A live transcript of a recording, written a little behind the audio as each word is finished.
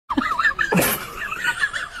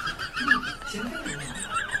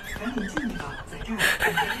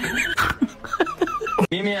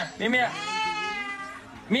Mimi, Mimi,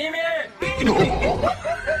 Mimi.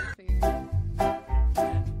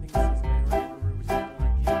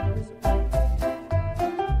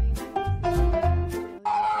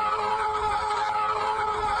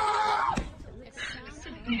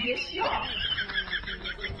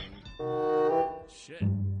 Shit.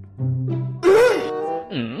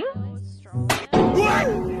 What?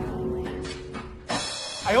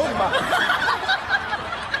 哎呦我的妈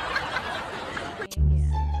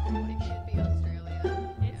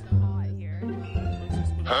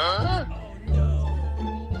！Huh?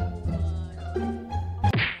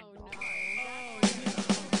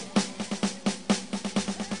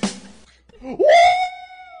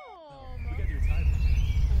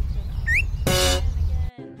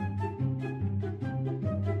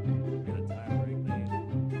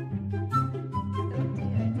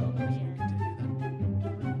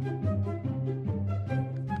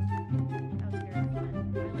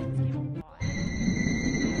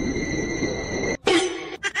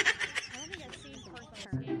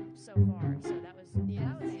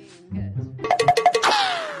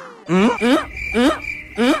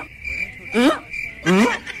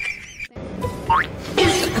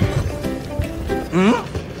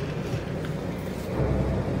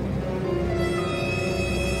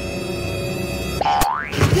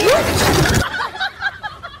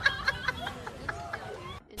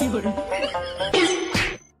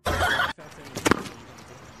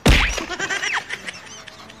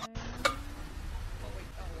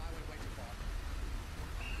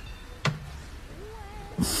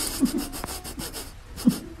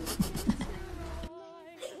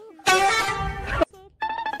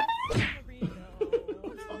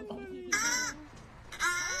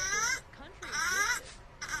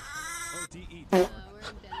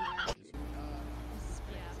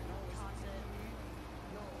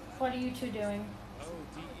 What are you two doing?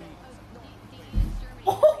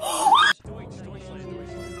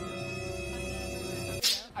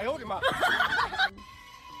 I hold him up. Oh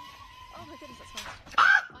my goodness, that's fun.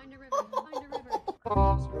 Find a river, find a river.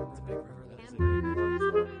 It's a big river. That is a big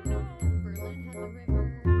river. Berlin has a river.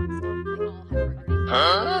 They all have rivers.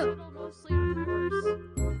 Huh? Mostly rivers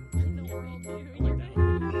in the world.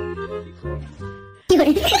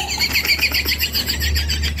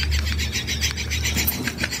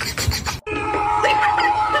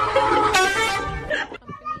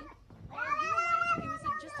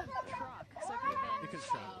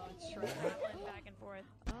 Back and forth.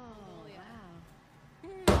 Oh, wow.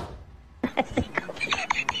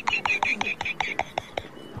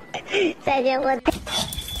 再见，我。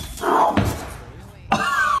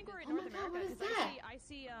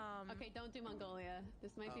 Okay, don't do Mongolia.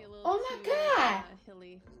 This might be a little Oh my too, God.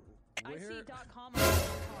 hilly. I see .com on the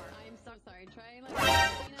car. I'm so sorry. Try like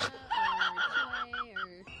Argentina or Chile or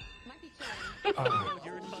might be Chile. Oh,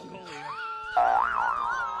 you're in Mongolia.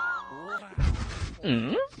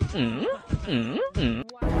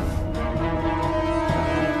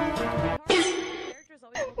 Characters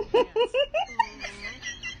always hold hands.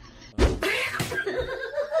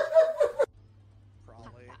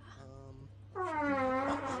 Probably.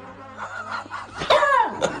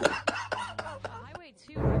 Highway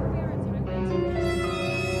 2. Where we are is Highway 2.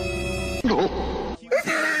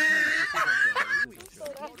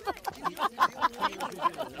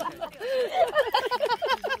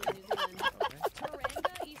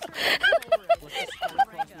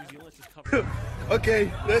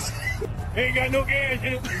 Okay, let's. Ain't got no gas.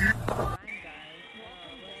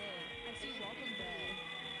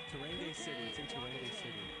 Taranga City. It's in Taranga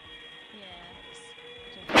City.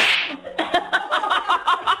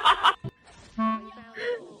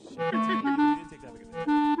 You didn't take that big of a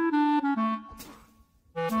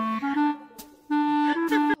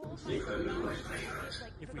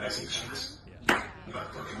if we had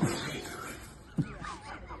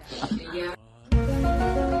yeah.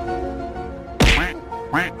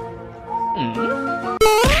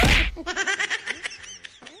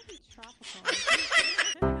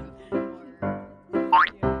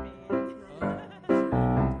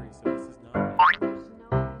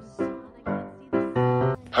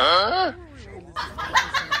 Huh?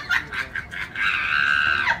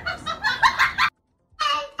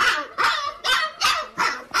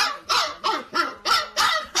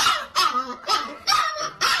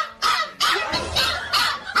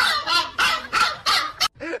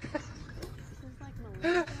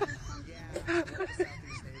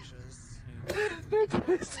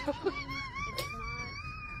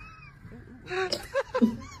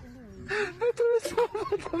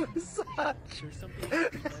 There's something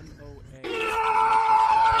like MOA.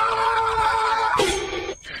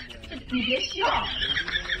 Look at it. Okay. Indonesia.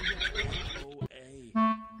 I'm gonna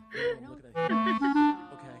go with that. I'm gonna go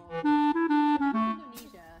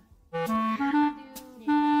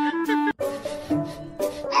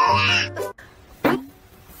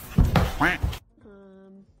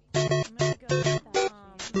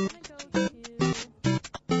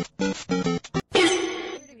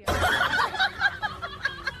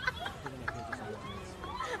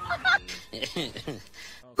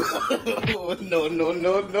Oh, no, no,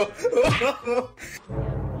 no, no.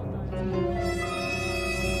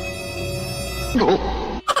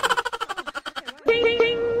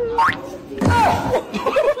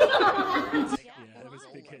 Yeah, it was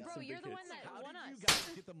big hits. Bro, Some you're big the one hits. that How won did you us.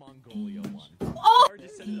 guys get the Mongolia one? Laura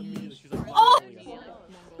just said it immediately. She was like, Mongolia.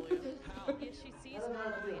 How? Yeah, she sees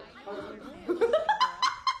Mongolia.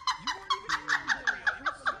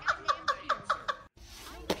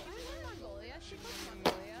 Mongolia. She loves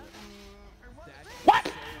Mongolia. What?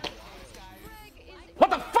 What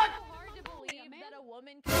the fuck? It's so hard to believe that a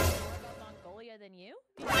woman can know more about Mongolia than you.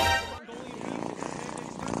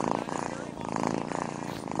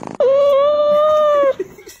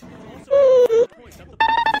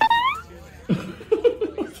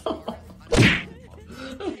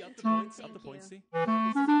 Up the points, see? Not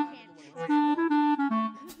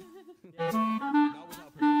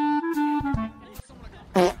without permission.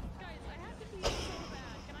 Guys, I have to pee so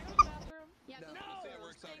bad. Can I go to the bathroom? Yeah,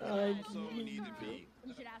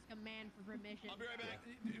 you should ask a man for permission. I'll be right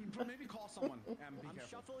back. Maybe call someone. Be I'm careful.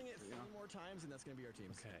 shuffling it 3 more times, and that's gonna be our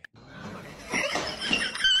teams. Okay.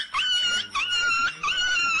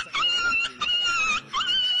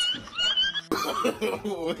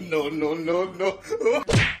 Oh, no, no, no, no.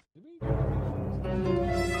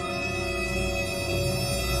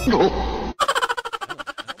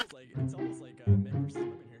 It's almost like men versus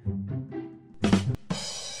women here.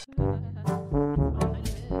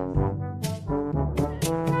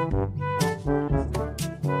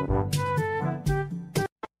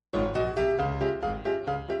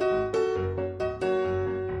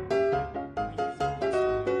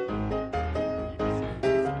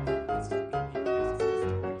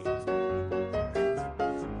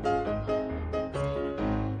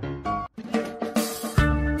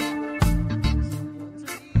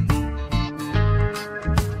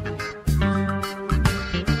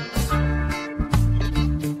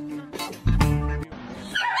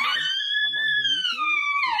 I'm on blue team.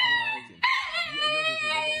 Yeah, you're on blue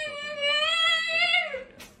team.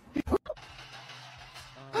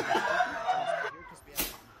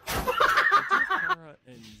 Tara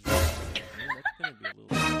and that's gonna be a little.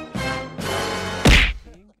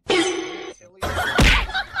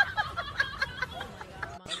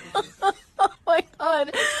 Oh my god.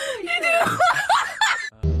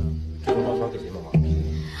 这个包装给谁弄啊？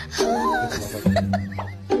这个包装给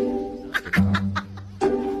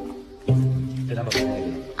这200块钱给你。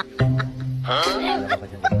200块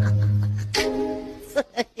钱给你。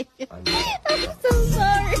啊，你 I'm so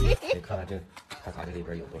sorry. 你看看看这里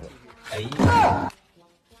边有多少？哎呀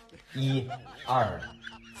，1、2、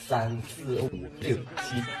3、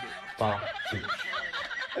4、5、6、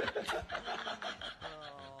7、8、9。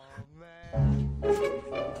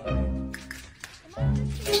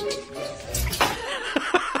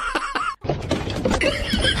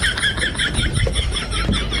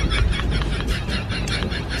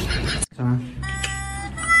干嘛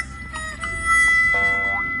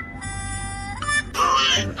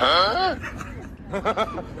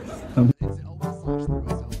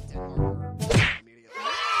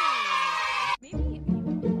？Maybe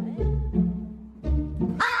what?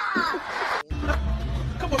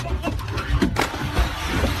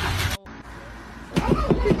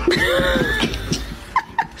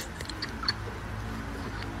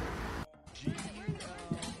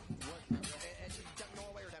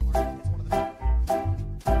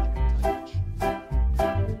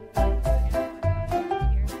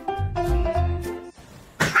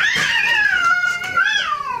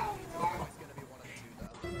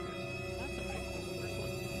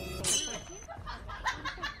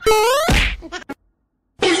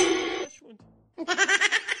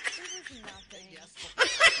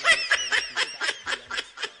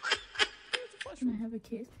 Can I have a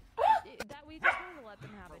kiss? That we just wanted to let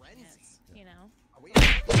them have a chance, you know?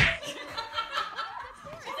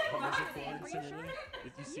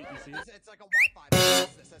 If you see it. It's like a Wi-Fi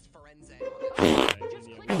that says Firenze on it. Just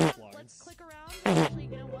click Yeah, around. Florence. Let's click around. Actually,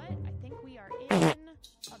 you know what? I think we are in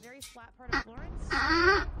a very flat part of Florence.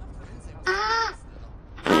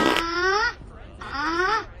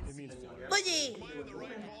 It means Oye.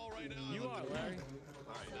 you are, Larry.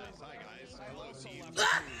 Alright, nice. Hi, guys. Hello, team.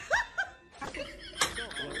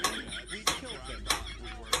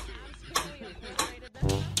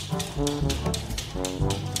 No,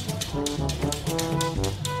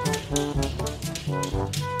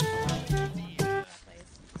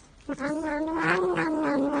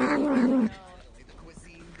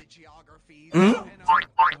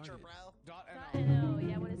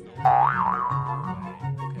 yeah, what is that?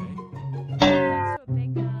 Next to a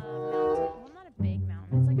big mountain. Well, not a big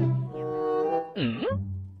mountain. It's like a medium mountain.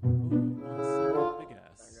 Big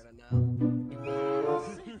ass.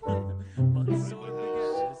 Mine's so big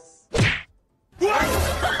ass.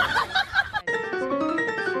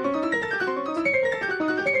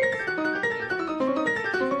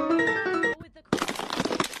 With the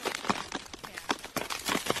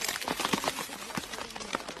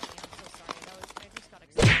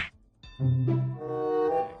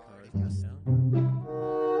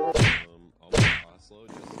Oslo,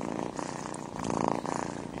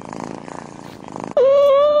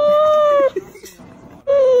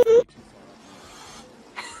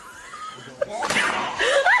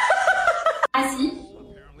 Assis.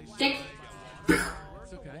 Check.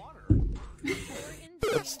 It's okay.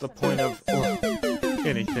 What's the point of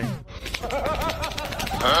anything?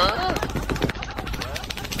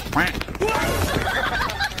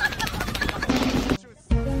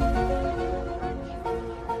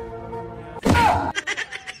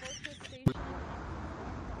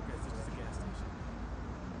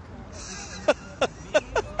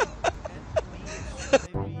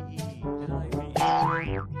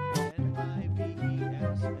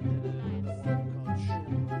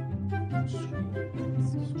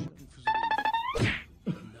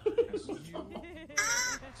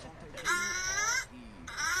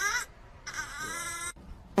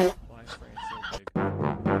 Why is France so big?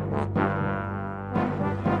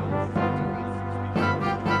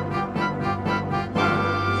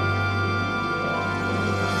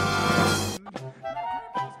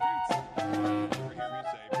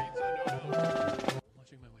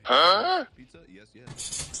 Watching my way. Huh? Pizza? Yes, yes.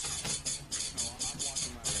 No, I'm watching my red. I'm gonna help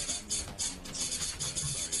him on this.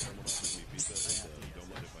 Sorry, someone offers me pizza. Don't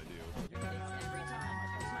mind if I do. Every time.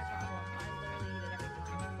 That's my problem. I literally eat it every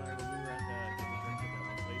time. When we were at getting a drink at that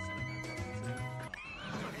one place and I got that incident.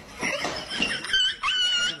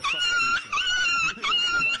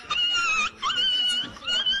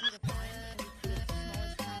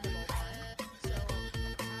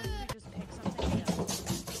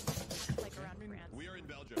 We are in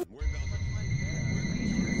Belgium. We're in Belgium.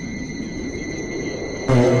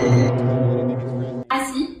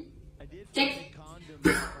 Assis. I did Check. find a condom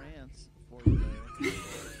in France for the.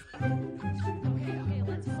 Okay, let's play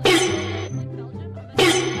like Belgium. I'm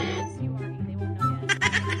gonna say CURE. They won't know yet.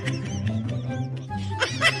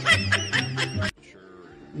 Sure.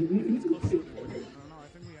 I don't know. I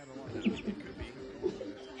think we had a lot. It could be.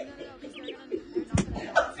 No, because they're not gonna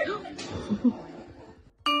know. That's okay, we still won.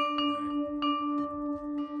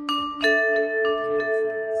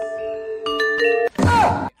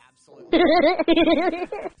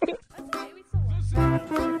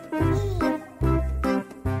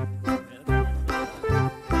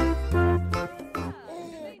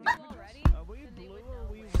 They know already. Are we blue or are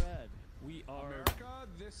we red? We are. America,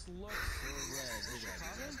 this looks We're red.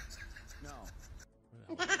 Chicago? No.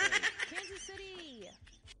 Kansas City.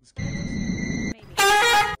 It's Kansas. Maybe.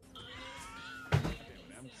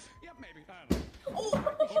 Yep, maybe. I don't know.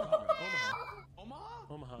 Omaha?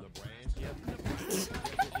 Omaha. The branch? Yep.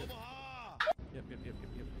 Omaha! Yep.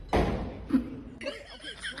 Wait,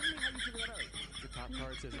 okay, explain to me how you figure that out. The top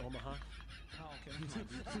card says Omaha. Oh, okay.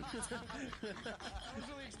 I was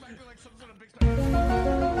really expecting like some sort of big spectacle.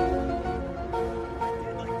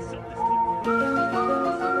 Oh, so pretty.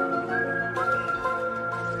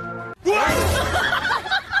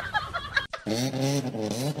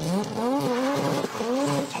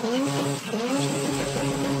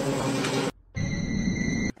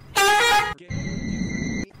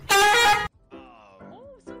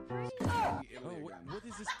 What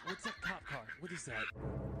is this? What's that cop car? What is that?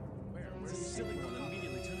 Where? It's a silly one.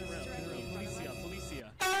 Immediately turn around. Turn around. Felicia. Felicia.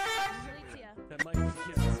 That might be. Yeah,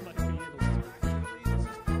 this might be Italy.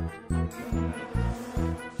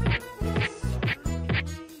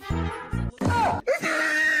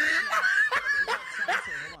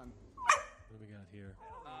 Hold on. What do we got here?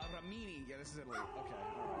 Ramini. Yeah, this is Italy. Okay,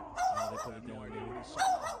 alright. Oh, they put it No down. idea what he's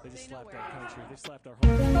They just They know slapped where our we country. are. They slapped our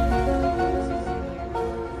whole.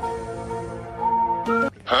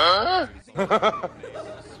 Huh?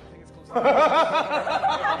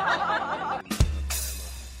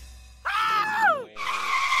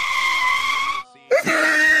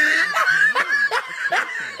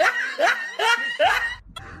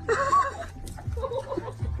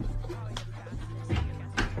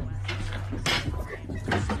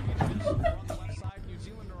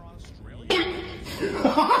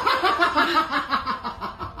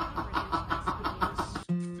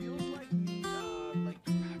 Feels like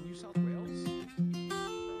New South Wales.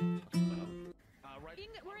 Right.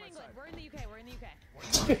 We're in England. We're in the UK. We're in the UK.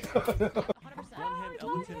 100%. Blenheim,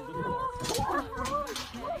 Ellington, Liverpool.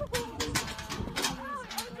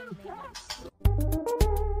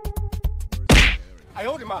 I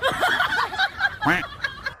owed him up.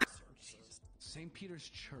 St. Peter's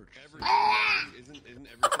Church. Isn't everything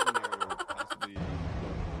there possibly?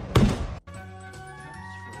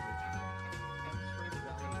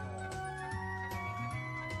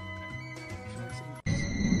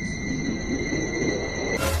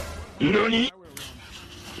 NANI?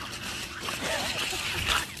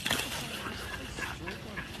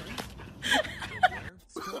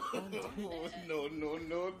 No, no,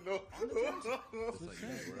 no, no.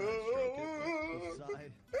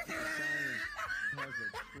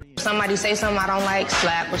 Somebody say something I don't like,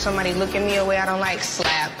 slap. Or somebody look at me a way I don't like,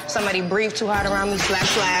 slap. Somebody breathe too hard around me, slap,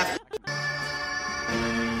 slap.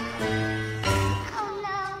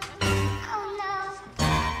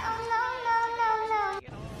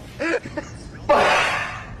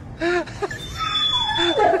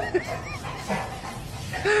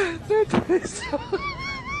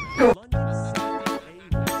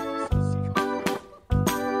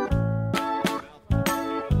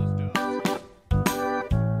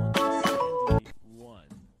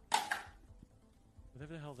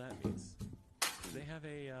 Whatever the hell that means. Do they have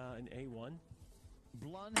an A1?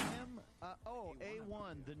 Blunham?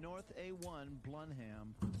 A1, the North A1,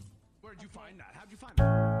 Blunham. Where'd you find that? How'd you find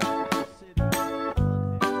that? City,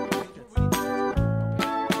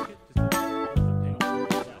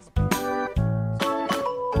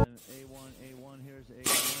 A1, here's A1.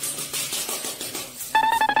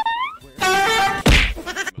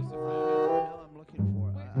 Now I'm looking for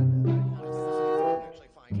it.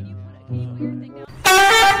 Can you put your thing down?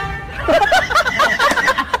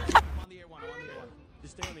 Just stay on the A1.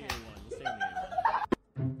 Just stay on the A1.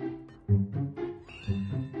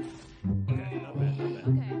 Okay, not bad, not bad.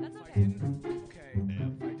 Okay, that's okay. Okay.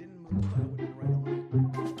 If I didn't move, I would have been right on it.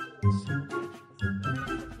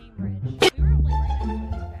 Cambridge. We were like right next to it.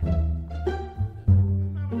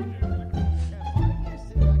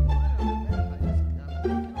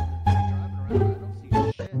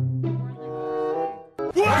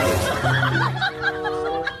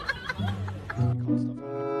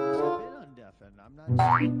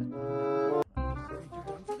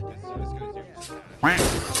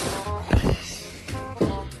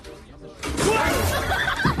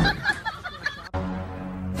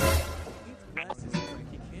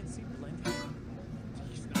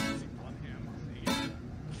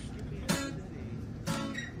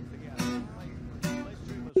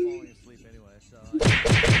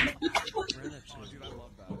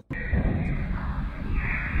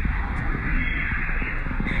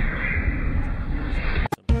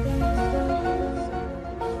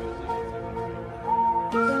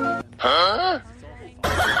 Huh?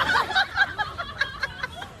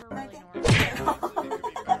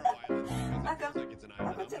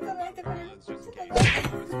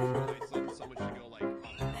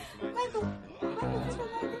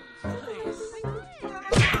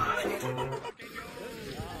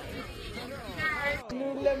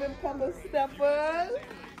 Lemon pepper steppers.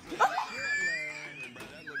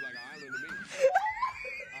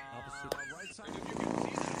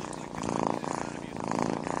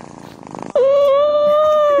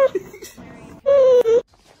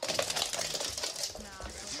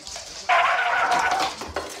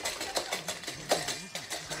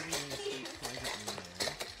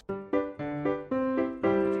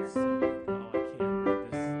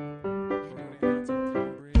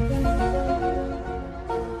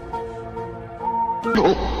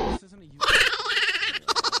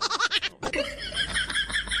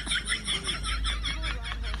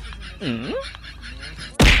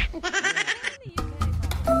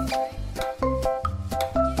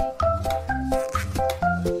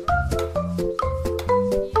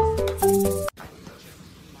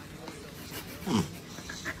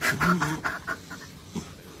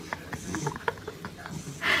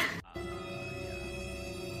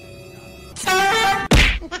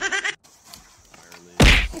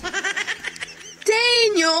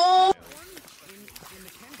 Daniel! In the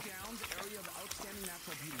Kent Downs area of outstanding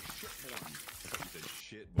natural beauty,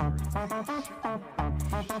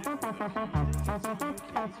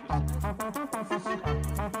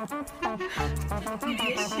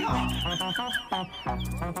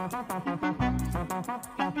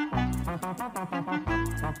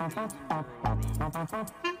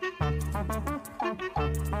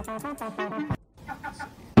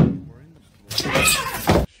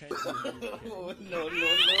 Can't you- no, no,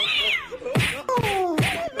 no, no.